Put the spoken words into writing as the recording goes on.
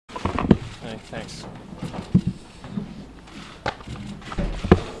Thanks.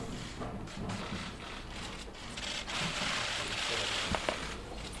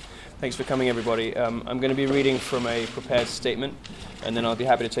 Thanks for coming, everybody. I'm going to be reading from a prepared statement, and then I'll be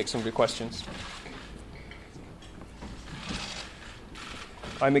happy to take some of your questions.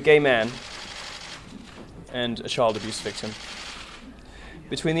 I'm a gay man and a child abuse victim.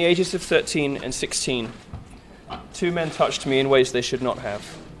 Between the ages of 13 and 16, two men touched me in ways they should not have.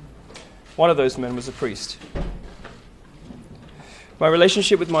 One of those men was a priest. My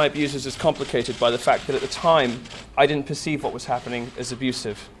relationship with my abusers is complicated by the fact that at the time, I didn't perceive what was happening as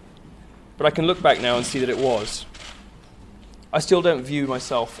abusive. But I can look back now and see that it was. I still don't view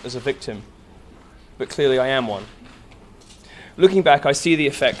myself as a victim, but clearly I am one. Looking back, I see the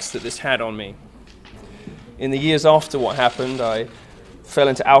effects that this had on me. In the years after what happened, I fell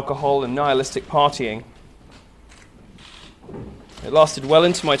into alcohol and nihilistic partying. It lasted well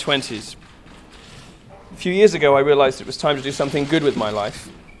into my 20s. A few years ago, I realized it was time to do something good with my life.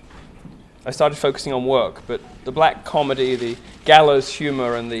 I started focusing on work, but the black comedy, the gallows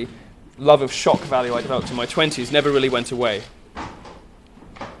humor, and the love of shock value I developed in my 20s never really went away.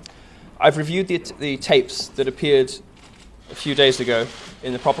 I've reviewed the tapes that appeared a few days ago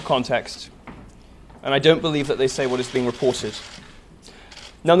in the proper context, and I don't believe that they say what is being reported.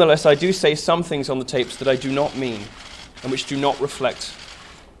 Nonetheless, I do say some things on the tapes that I do not mean and which do not reflect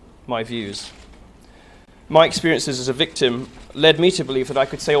my views. My experiences as a victim led me to believe that I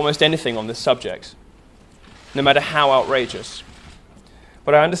could say almost anything on this subject, no matter how outrageous.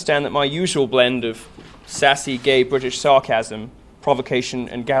 But I understand that my usual blend of sassy, gay British sarcasm, provocation,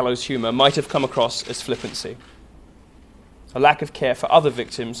 and gallows humor might have come across as flippancy. A lack of care for other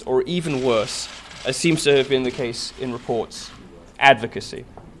victims, or even worse, as seems to have been the case in reports, advocacy.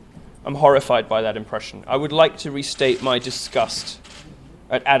 I'm horrified by that impression. I would like to restate my disgust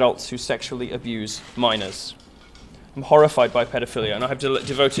at adults who sexually abuse minors. I'm horrified by pedophilia, and I have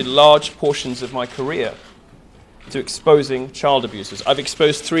devoted large portions of my career to exposing child abusers. I've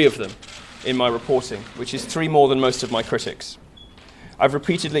exposed 3 of them in my reporting, which is 3 more than most of my critics. I've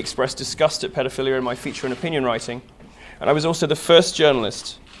repeatedly expressed disgust at pedophilia in my feature and opinion writing, and I was also the first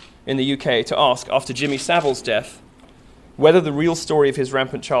journalist in the UK to ask, after Jimmy Savile's death, whether the real story of his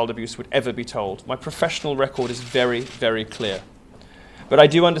rampant child abuse would ever be told. My professional record is very, very clear. But I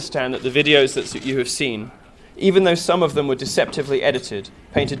do understand that the videos that you have seen, even though some of them were deceptively edited,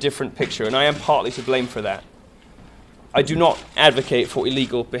 paint a different picture, and I am partly to blame for that. I do not advocate for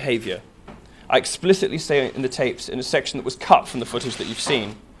illegal behavior. I explicitly say in the tapes, in a section that was cut from the footage that you've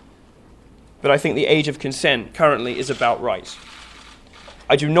seen, that I think the age of consent currently is about right.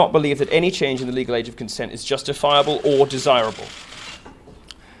 I do not believe that any change in the legal age of consent is justifiable or desirable.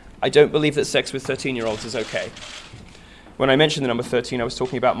 I don't believe that sex with 13-year-olds is okay. When I mentioned the number 13, I was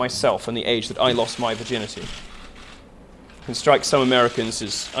talking about myself and the age that I lost my virginity. It can strike some Americans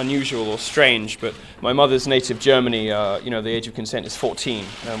as unusual or strange, but my mother's native Germany, the age of consent is 14.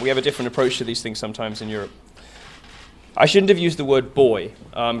 We have a different approach to these things sometimes in Europe. I shouldn't have used the word boy.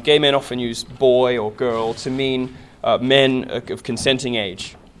 Gay men often use boy or girl to mean men of consenting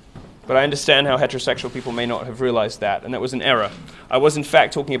age. But I understand how heterosexual people may not have realized that, and that was an error. I was in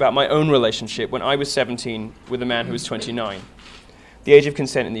fact talking about my own relationship when I was 17 with a man who was 29. The age of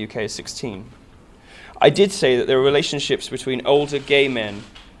consent in the UK is 16. I did say that there are relationships between older gay men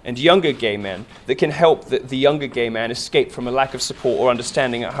and younger gay men that can help the younger gay man escape from a lack of support or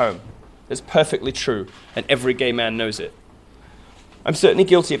understanding at home. That's perfectly true, and every gay man knows it. I'm certainly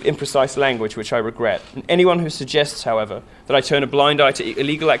guilty of imprecise language, which I regret. And anyone who suggests, however, that I turn a blind eye to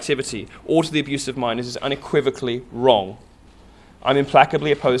illegal activity or to the abuse of minors is unequivocally wrong. I'm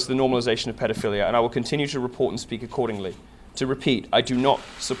implacably opposed to the normalization of pedophilia, and I will continue to report and speak accordingly. To repeat, I do not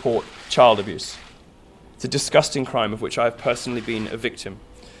support child abuse. It's a disgusting crime of which I have personally been a victim.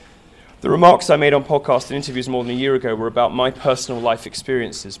 The remarks I made on podcasts and interviews more than a year ago were about my personal life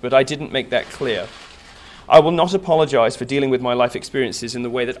experiences, but I didn't make that clear. I will not apologize for dealing with my life experiences in the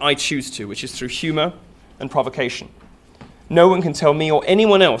way that I choose to, which is through humor and provocation. No one can tell me or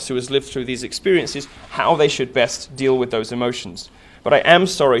anyone else who has lived through these experiences how they should best deal with those emotions. But I am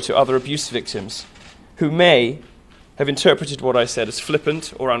sorry to other abuse victims who may have interpreted what I said as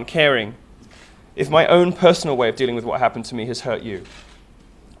flippant or uncaring if my own personal way of dealing with what happened to me has hurt you.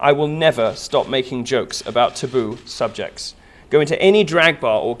 I will never stop making jokes about taboo subjects. Go into any drag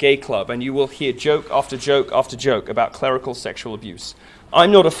bar or gay club and you will hear joke after joke after joke about clerical sexual abuse.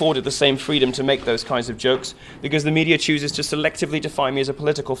 I'm not afforded the same freedom to make those kinds of jokes because the media chooses to selectively define me as a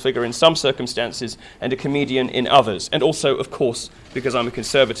political figure in some circumstances and a comedian in others, and also, of course, because I'm a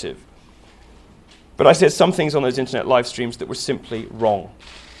conservative. But I said some things on those internet live streams that were simply wrong.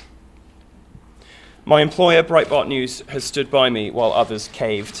 My employer, Breitbart News, has stood by me while others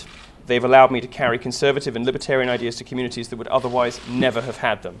caved. They've allowed me to carry conservative and libertarian ideas to communities that would otherwise never have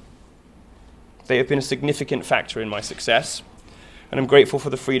had them. They have been a significant factor in my success, and I'm grateful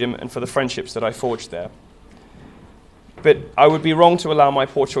for the freedom and for the friendships that I forged there. But I would be wrong to allow my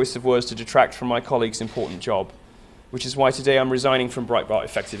poor choice of words to detract from my colleague's important job, which is why today I'm resigning from Breitbart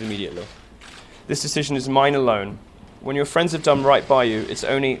effective immediately. This decision is mine alone. When your friends have done right by you, it's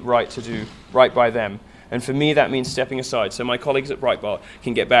only right to do right by them. And for me, that means stepping aside so my colleagues at Breitbart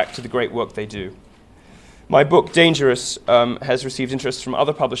can get back to the great work they do. My book, Dangerous, has received interest from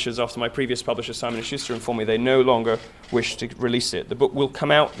other publishers after my previous publisher, Simon & Schuster, informed me they no longer wish to release it. The book will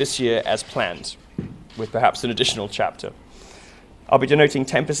come out this year as planned, with perhaps an additional chapter. I'll be donating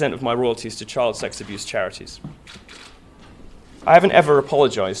 10% of my royalties to child sex abuse charities. I haven't ever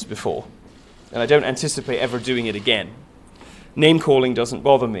apologized before, and I don't anticipate ever doing it again. Name-calling doesn't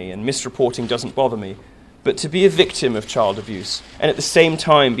bother me, and misreporting doesn't bother me. But to be a victim of child abuse, and at the same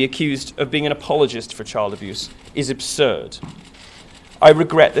time be accused of being an apologist for child abuse, is absurd. I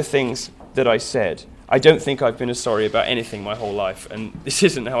regret the things that I said. I don't think I've been as sorry about anything my whole life, and this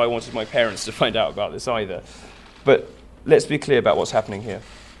isn't how I wanted my parents to find out about this either. But let's be clear about what's happening here.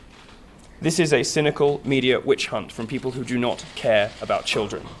 This is a cynical media witch hunt from people who do not care about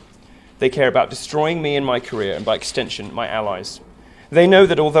children. They care about destroying me and my career, and by extension, my allies. They know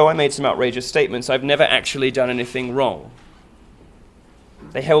that although I made some outrageous statements, I've never actually done anything wrong.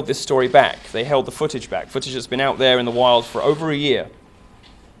 They held this story back. They held the footage back, footage that's been out there in the wild for over a year,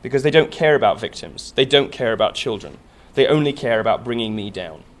 because they don't care about victims. They don't care about children. They only care about bringing me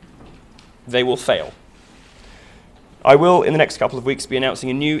down. They will fail. I will, in the next couple of weeks, be announcing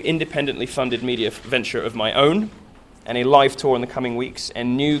a new independently funded media venture of my own, and a live tour in the coming weeks,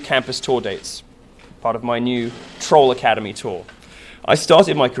 and new campus tour dates, part of my new Troll Academy tour. I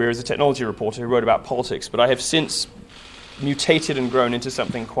started my career as a technology reporter who wrote about politics, but I have since mutated and grown into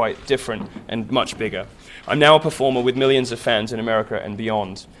something quite different and much bigger. I'm now a performer with millions of fans in America and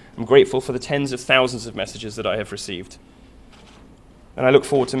beyond. I'm grateful for the tens of thousands of messages that I have received. And I look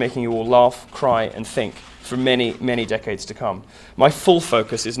forward to making you all laugh, cry, and think for many, many decades to come. My full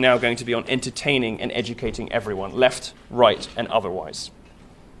focus is now going to be on entertaining and educating everyone, left, right, and otherwise.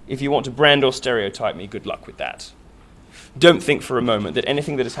 If you want to brand or stereotype me, good luck with that. Don't think for a moment that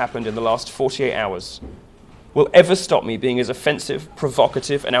anything that has happened in the last 48 hours will ever stop me being as offensive,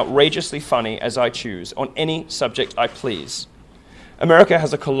 provocative, and outrageously funny as I choose on any subject I please. America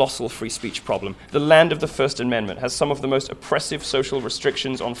has a colossal free speech problem. The land of the First Amendment has some of the most oppressive social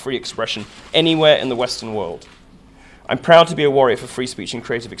restrictions on free expression anywhere in the Western world. I'm proud to be a warrior for free speech and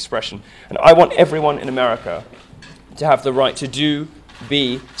creative expression, and I want everyone in America to have the right to do,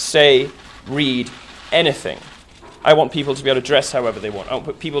 be, say, read anything. I want people to be able to dress however they want. I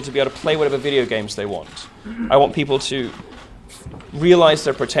want people to be able to play whatever video games they want. I want people to realize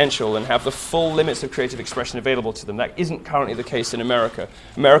their potential and have the full limits of creative expression available to them. That isn't currently the case in America.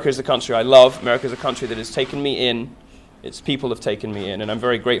 America is the country I love. America is a country that has taken me in. Its people have taken me in, and I'm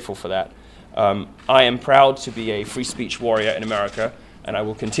very grateful for that. I am proud to be a free speech warrior in America, and I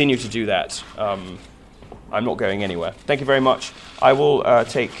will continue to do that. I'm not going anywhere. Thank you very much. I will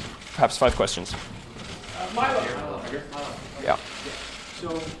take perhaps 5 questions. Milo. Yeah.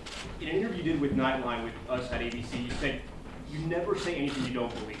 So, in an interview you did with Nightline with us at ABC, you said you never say anything you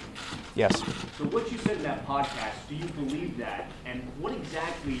don't believe. Yes. So what you said in that podcast, do you believe that? And what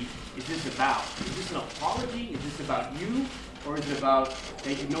exactly is this about? Is this an apology? Is this about you? Or is it about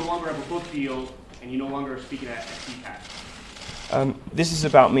that you no longer have a book deal and you no longer are speaking at CPAC? This is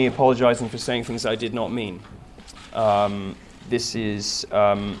about me apologizing for saying things I did not mean. This is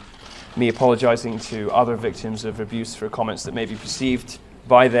me apologizing to other victims of abuse for comments that may be perceived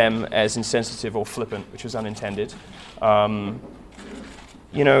by them as insensitive or flippant, which was unintended.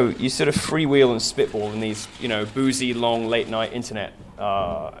 You know, you sort of freewheel and spitball in these, you know, boozy, long, late-night internet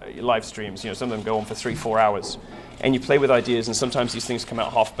live streams. You know, some of them go on for 3-4 hours. And you play with ideas, and sometimes these things come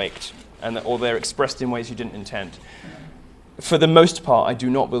out half-baked, or they're expressed in ways you didn't intend. For the most part, I do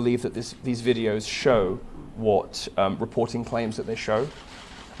not believe that these videos show what reporting claims that they show.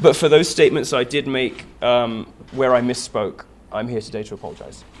 But for those statements I did make where I misspoke, I'm here today to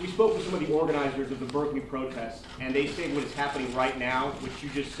apologize. We spoke with some of the organizers of the Berkeley protests, and they say what is happening right now, what you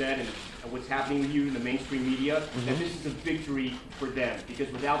just said, and what's happening with you in the mainstream media, that this is a victory for them.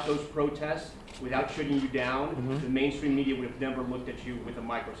 Because without those protests, without shutting you down, the mainstream media would have never looked at you with a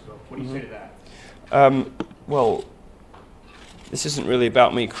microscope. What do you say to that? Well, this isn't really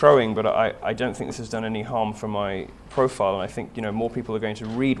about me crowing, but I don't think this has done any harm for my profile, and I think more people are going to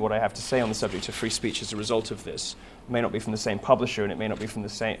read what I have to say on the subject of free speech as a result of this. It may not be from the same publisher, and it may not be from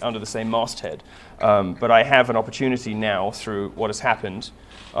under the same masthead, but I have an opportunity now through what has happened,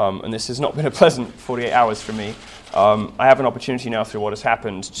 and this has not been a pleasant 48 hours for me. I have an opportunity now through what has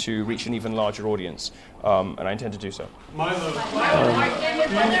happened to reach an even larger audience, and I intend to do so. Milo, do you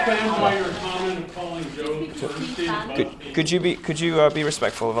stand by your comment of calling Joe Bernstein? Could you be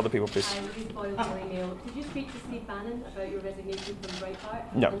respectful of other people, please? Did you speak to Steve Bannon about your resignation from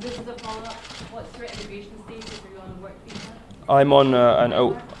Breitbart? No. And just as a follow-up, what's your immigration status? Are you on a work visa? I'm on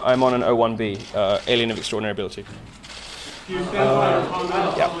an O1B, alien of extraordinary ability. Do you stand by your comment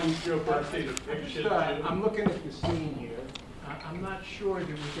of calling Joe Bernstein a big shit? I'm looking at the scene here. I'm not sure that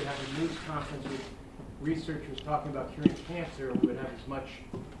we could have a news conference with researchers talking about curing cancer and we would have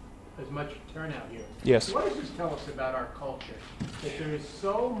as much turnout here. Yes. What does this tell us about our culture? That there is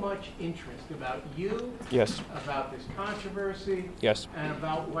so much interest about you, Yes. about this controversy, Yes. and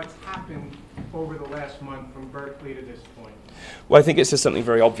about what's happened over the last month from Berkeley to this point. Well, I think it says something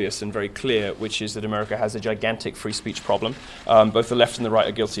very obvious and very clear, which is that America has a gigantic free speech problem. Both the left and the right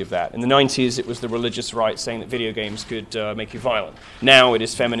are guilty of that. In the 90s, it was the religious right saying that video games could make you violent. Now it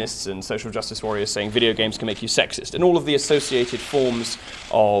is feminists and social justice warriors saying video games can make you sexist. And all of the associated forms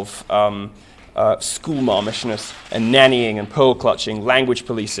of schoolmarmishness and nannying and pearl clutching, language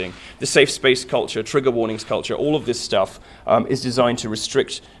policing, the safe space culture, trigger warnings culture, all of this stuff is designed to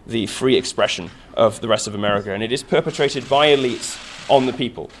restrict the free expression of the rest of America. And it is perpetrated by elites on the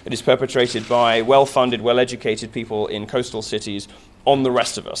people. It is perpetrated by well-funded, well-educated people in coastal cities on the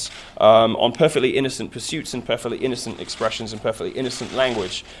rest of us, on perfectly innocent pursuits and perfectly innocent expressions and perfectly innocent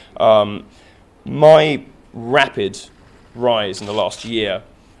language. My rapid rise in the last year,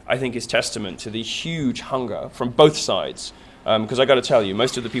 I think, is testament to the huge hunger from both sides. Because I got to tell you,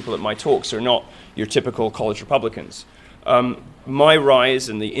 most of the people at my talks are not your typical college Republicans. My rise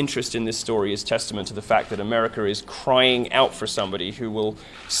and the interest in this story is testament to the fact that America is crying out for somebody who will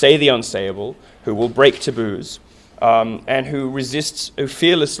say the unsayable, who will break taboos, and who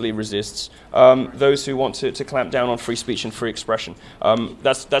fearlessly resists those who want to clamp down on free speech and free expression.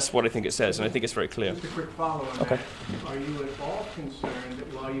 That's what I think it says, and I think it's very clear. Just a quick follow-on. Okay. Are you at all concerned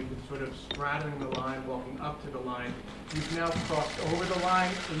that while you've been sort of straddling the line, walking up to the line, you've now crossed over the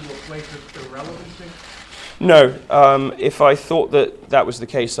line into a place of irrelevancy? No. If I thought that was the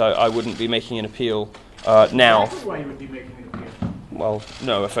case, I wouldn't be making an appeal now. That's why you would be making an appeal. Well,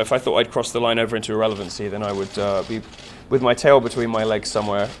 no. If I thought I'd crossed the line over into irrelevancy, then I would be with my tail between my legs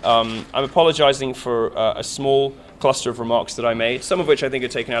somewhere. I'm apologizing for a small cluster of remarks that I made, some of which I think are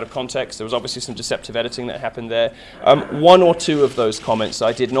taken out of context. There was obviously some deceptive editing that happened there. One or two of those comments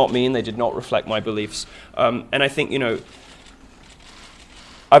I did not mean. They did not reflect my beliefs. And I think,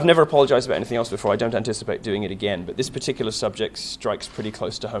 I've never apologized about anything else before. I don't anticipate doing it again, but this particular subject strikes pretty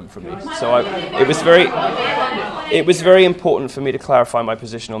close to home for me. So it was very important for me to clarify my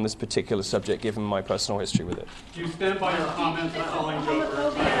position on this particular subject, given my personal history with it. Do you stand by your comments of calling Joe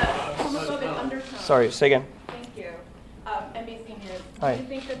Homophobic undertones. Sorry, say again. Thank you. NBC News. Hi. Do you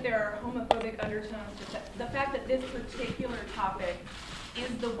think that there are homophobic undertones? The fact that this particular topic is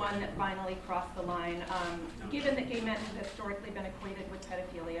the one that finally crossed the line, given that gay men have historically been equated with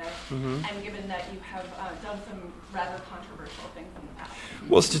pedophilia, and given that you have done some rather controversial things in the past?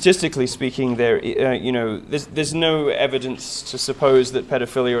 Well, statistically speaking, there's no evidence to suppose that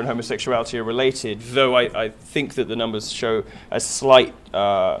pedophilia and homosexuality are related, though I think that the numbers show a slight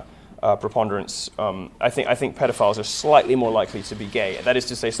preponderance. I think pedophiles are slightly more likely to be gay. That is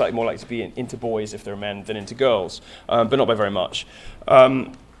to say, slightly more likely to be into boys if they're men than into girls, but not by very much. I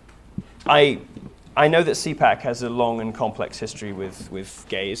know that CPAC has a long and complex history with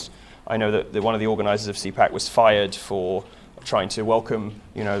gays. I know that one of the organizers of CPAC was fired for trying to welcome,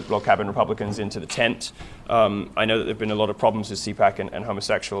 log cabin Republicans into the tent. I know that there have been a lot of problems with CPAC and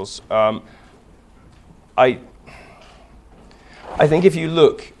homosexuals. I think if you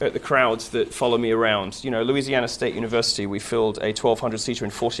look at the crowds that follow me around, Louisiana State University, we filled a 1,200-seater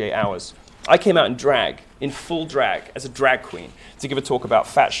in 48 hours. I came out in full drag, as a drag queen, to give a talk about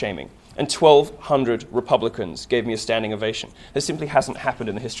fat shaming. And 1,200 Republicans gave me a standing ovation. This simply hasn't happened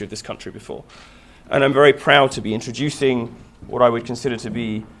in the history of this country before. And I'm very proud to be introducing what I would consider to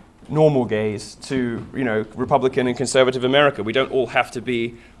be normal gays to, Republican and conservative America. We don't all have to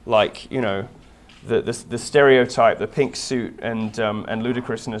be like, the stereotype, the pink suit and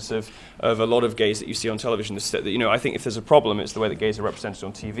ludicrousness of a lot of gays that you see on television. I think if there's a problem, it's the way that gays are represented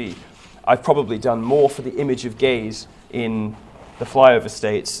on TV. I've probably done more for the image of gays in the flyover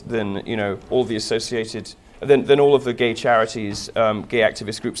states than all the associated than all of the gay charities, gay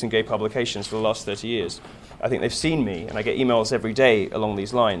activist groups and gay publications for the last 30 years. I think they've seen me, and I get emails every day along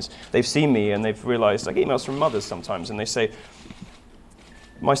these lines. They've seen me and they've realized, I get emails from mothers sometimes, and they say,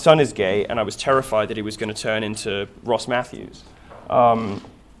 my son is gay, and I was terrified that he was going to turn into Ross Matthews.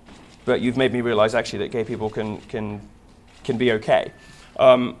 But you've made me realize actually that gay people can be okay.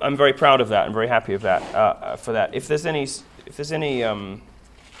 I'm very proud of that and very happy of that, for that. If there's any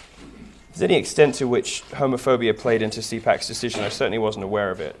extent to which homophobia played into CPAC's decision, I certainly wasn't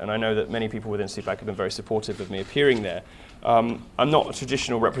aware of it. And I know that many people within CPAC have been very supportive of me appearing there. I'm not a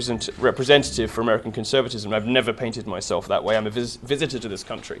traditional representative for American conservatism. I've never painted myself that way. I'm a visitor to this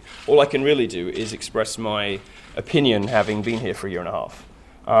country. All I can really do is express my opinion, having been here for a year and a half.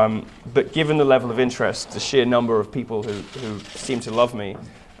 But given the level of interest, the sheer number of people who seem to love me,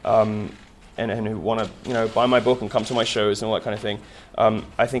 and who want to, buy my book and come to my shows and all that kind of thing,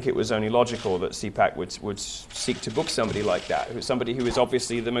 I think it was only logical that CPAC would seek to book somebody like that, somebody who is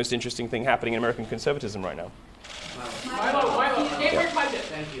obviously the most interesting thing happening in American conservatism right now. Milo, Thank you.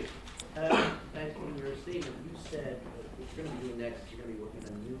 Thank you. In your statement, you said what you're going to be doing next, you're going to be working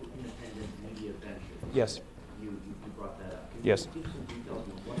on a new independent media venture. Yes. You brought that up. Can Yes. you give some details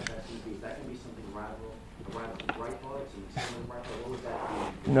on what that's going to be? Is that going to be something radical Breitbart, something Breitbart? What would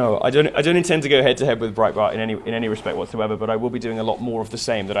that be? No, I don't intend to go head-to-head with Breitbart in any respect whatsoever, but I will be doing a lot more of the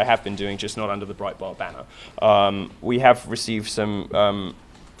same that I have been doing, just not under the Breitbart banner. We have received some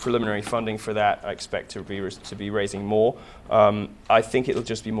preliminary funding for that. I expect to be raising more. I think it'll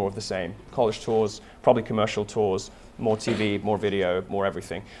just be more of the same. College tours, probably commercial tours, more TV, more video, more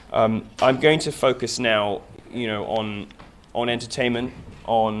everything. I'm going to focus now, on entertainment,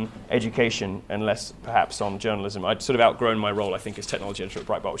 on education, and less perhaps on journalism. I'd sort of outgrown my role, I think, as technology editor at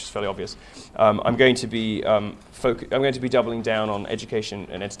Breitbart, which is fairly obvious. I'm going to be doubling down on education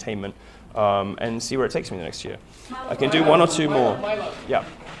and entertainment, and see where it takes me the next year. I can do one or two more. Yeah.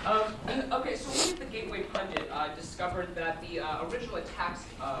 Okay, so we at the Gateway Pundit discovered that the original attacks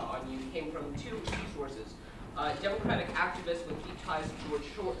on you came from two key sources. Democratic activists with deep ties to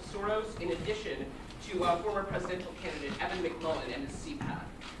George Soros, in addition to former presidential candidate Evan McMullin and the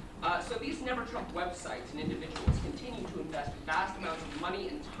CPAC. So these Never Trump websites and individuals continue to invest vast amounts of money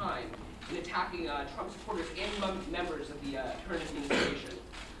and time in attacking Trump supporters and members of the current administration.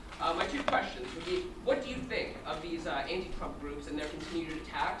 My two questions would be, what do you think of these anti-Trump groups and their continued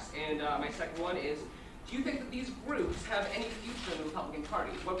attacks? And my second one is, do you think that these groups have any future in the Republican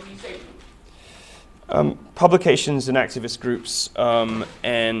Party? What would you say to them? Publications and activist groups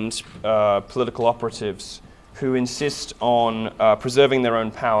and political operatives who insist on preserving their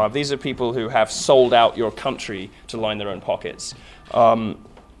own power. These are people who have sold out your country to line their own pockets.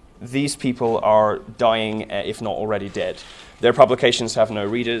 These people are dying, if not already dead. Their publications have no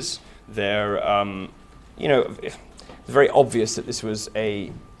readers. They're, very obvious that this was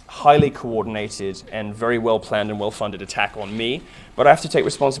a highly coordinated and very well planned and well funded attack on me. But I have to take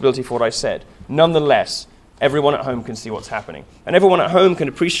responsibility for what I said. Nonetheless, everyone at home can see what's happening, and everyone at home can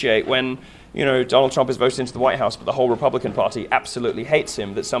appreciate when Donald Trump is voted into the White House, but the whole Republican Party absolutely hates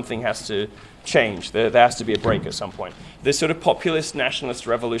him, that something has to change. There has to be a break at some point. This sort of populist nationalist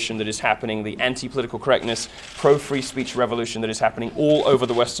revolution that is happening, the anti-political correctness, pro-free speech revolution that is happening all over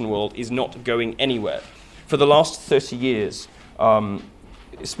the Western world is not going anywhere. For the last 30 years,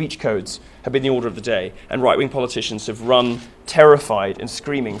 speech codes have been the order of the day, and right-wing politicians have run terrified and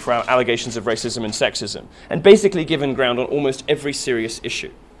screaming for allegations of racism and sexism, and basically given ground on almost every serious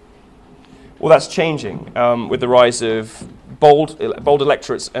issue. Well, that's changing with the rise of bold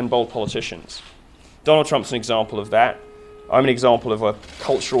electorates and bold politicians. Donald Trump's an example of that. I'm an example of a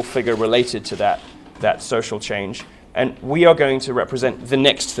cultural figure related to that social change. And we are going to represent the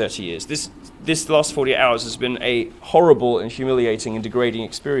next 30 years. This last 48 hours has been a horrible and humiliating and degrading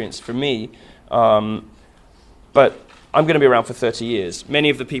experience for me. But I'm going to be around for 30 years. Many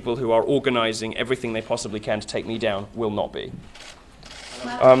of the people who are organizing everything they possibly can to take me down will not be.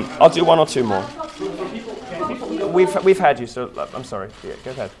 I'll do one or two more. We've had you, so I'm sorry. Yeah,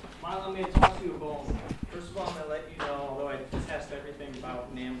 go ahead. Milo, I'm going to talk to you about, first of all, I'm going to let you know, although I test everything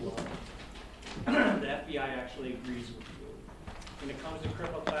about NAMBLA, the FBI actually agrees with you. When it comes to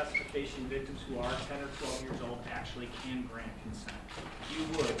criminal classification, victims who are 10 or 12 years old actually can grant consent. If you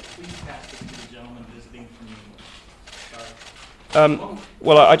would, please pass it to the gentleman visiting from New York.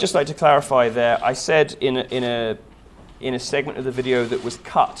 Well, I'd just like to clarify there. I said in a segment of the video that was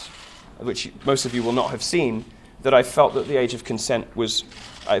cut, which most of you will not have seen, that I felt that the age of consent was,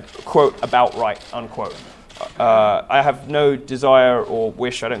 quote, about right, unquote. I have no desire or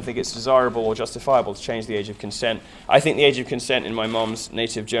wish, I don't think it's desirable or justifiable to change the age of consent. I think the age of consent in my mom's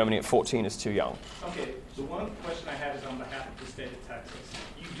native Germany at 14 is too young. Okay. So one question I have is on behalf of the state of Texas.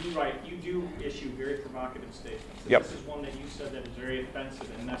 You do issue very provocative statements. Yep. This is one that you said that is very offensive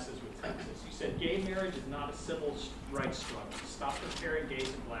and messes with Texas. You said gay marriage is not a civil rights struggle. Stop comparing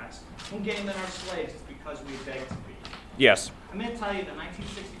gays and blacks. When gay men are slaves, it's because we beg to be. Yes. I'm going to tell you the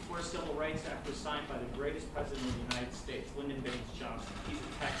 1964 Civil Rights Act was signed by the greatest president of the United States, Lyndon Baines Johnson. He's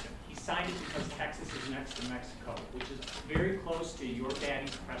a Texan. He signed it because Texas is next to Mexico, which is very close to your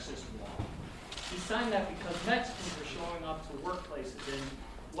daddy's precious wall. He signed that because Mexicans were showing up to workplaces and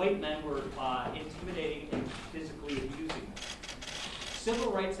white men were intimidating and physically abusing them. The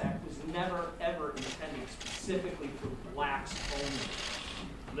Civil Rights Act was never, ever intended specifically for blacks only.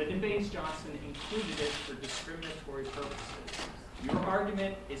 Lyndon Baines Johnson included it for discriminatory purposes. Your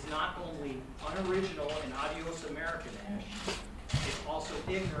argument is not only unoriginal and adios American-ish, it's also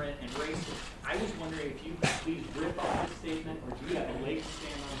ignorant and racist. I was wondering if you could please rip off this statement, or do you have a leg to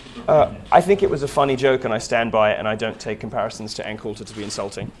stand on to defend it? I think it was a funny joke, and I stand by it, and I don't take comparisons to Ann Coulter to be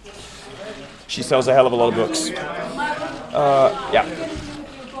insulting. She sells a hell of a lot of books. Yeah.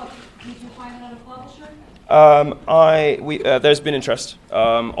 There's been interest,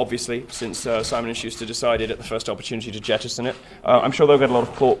 obviously, since Simon & Schuster decided at the first opportunity to jettison it. I'm sure they'll get a lot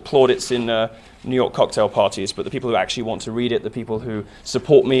of plaudits in New York cocktail parties, but the people who actually want to read it, the people who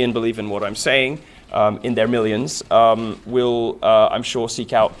support me and believe in what I'm saying, in their millions, will, I'm sure,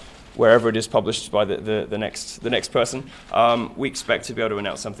 seek out wherever it is published by the next person. We expect to be able to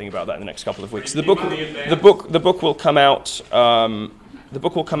announce something about that in the next couple of weeks. The book will come out. The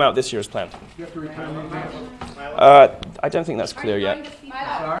book will come out this year as planned. You have to return these. I don't think that's clear yet.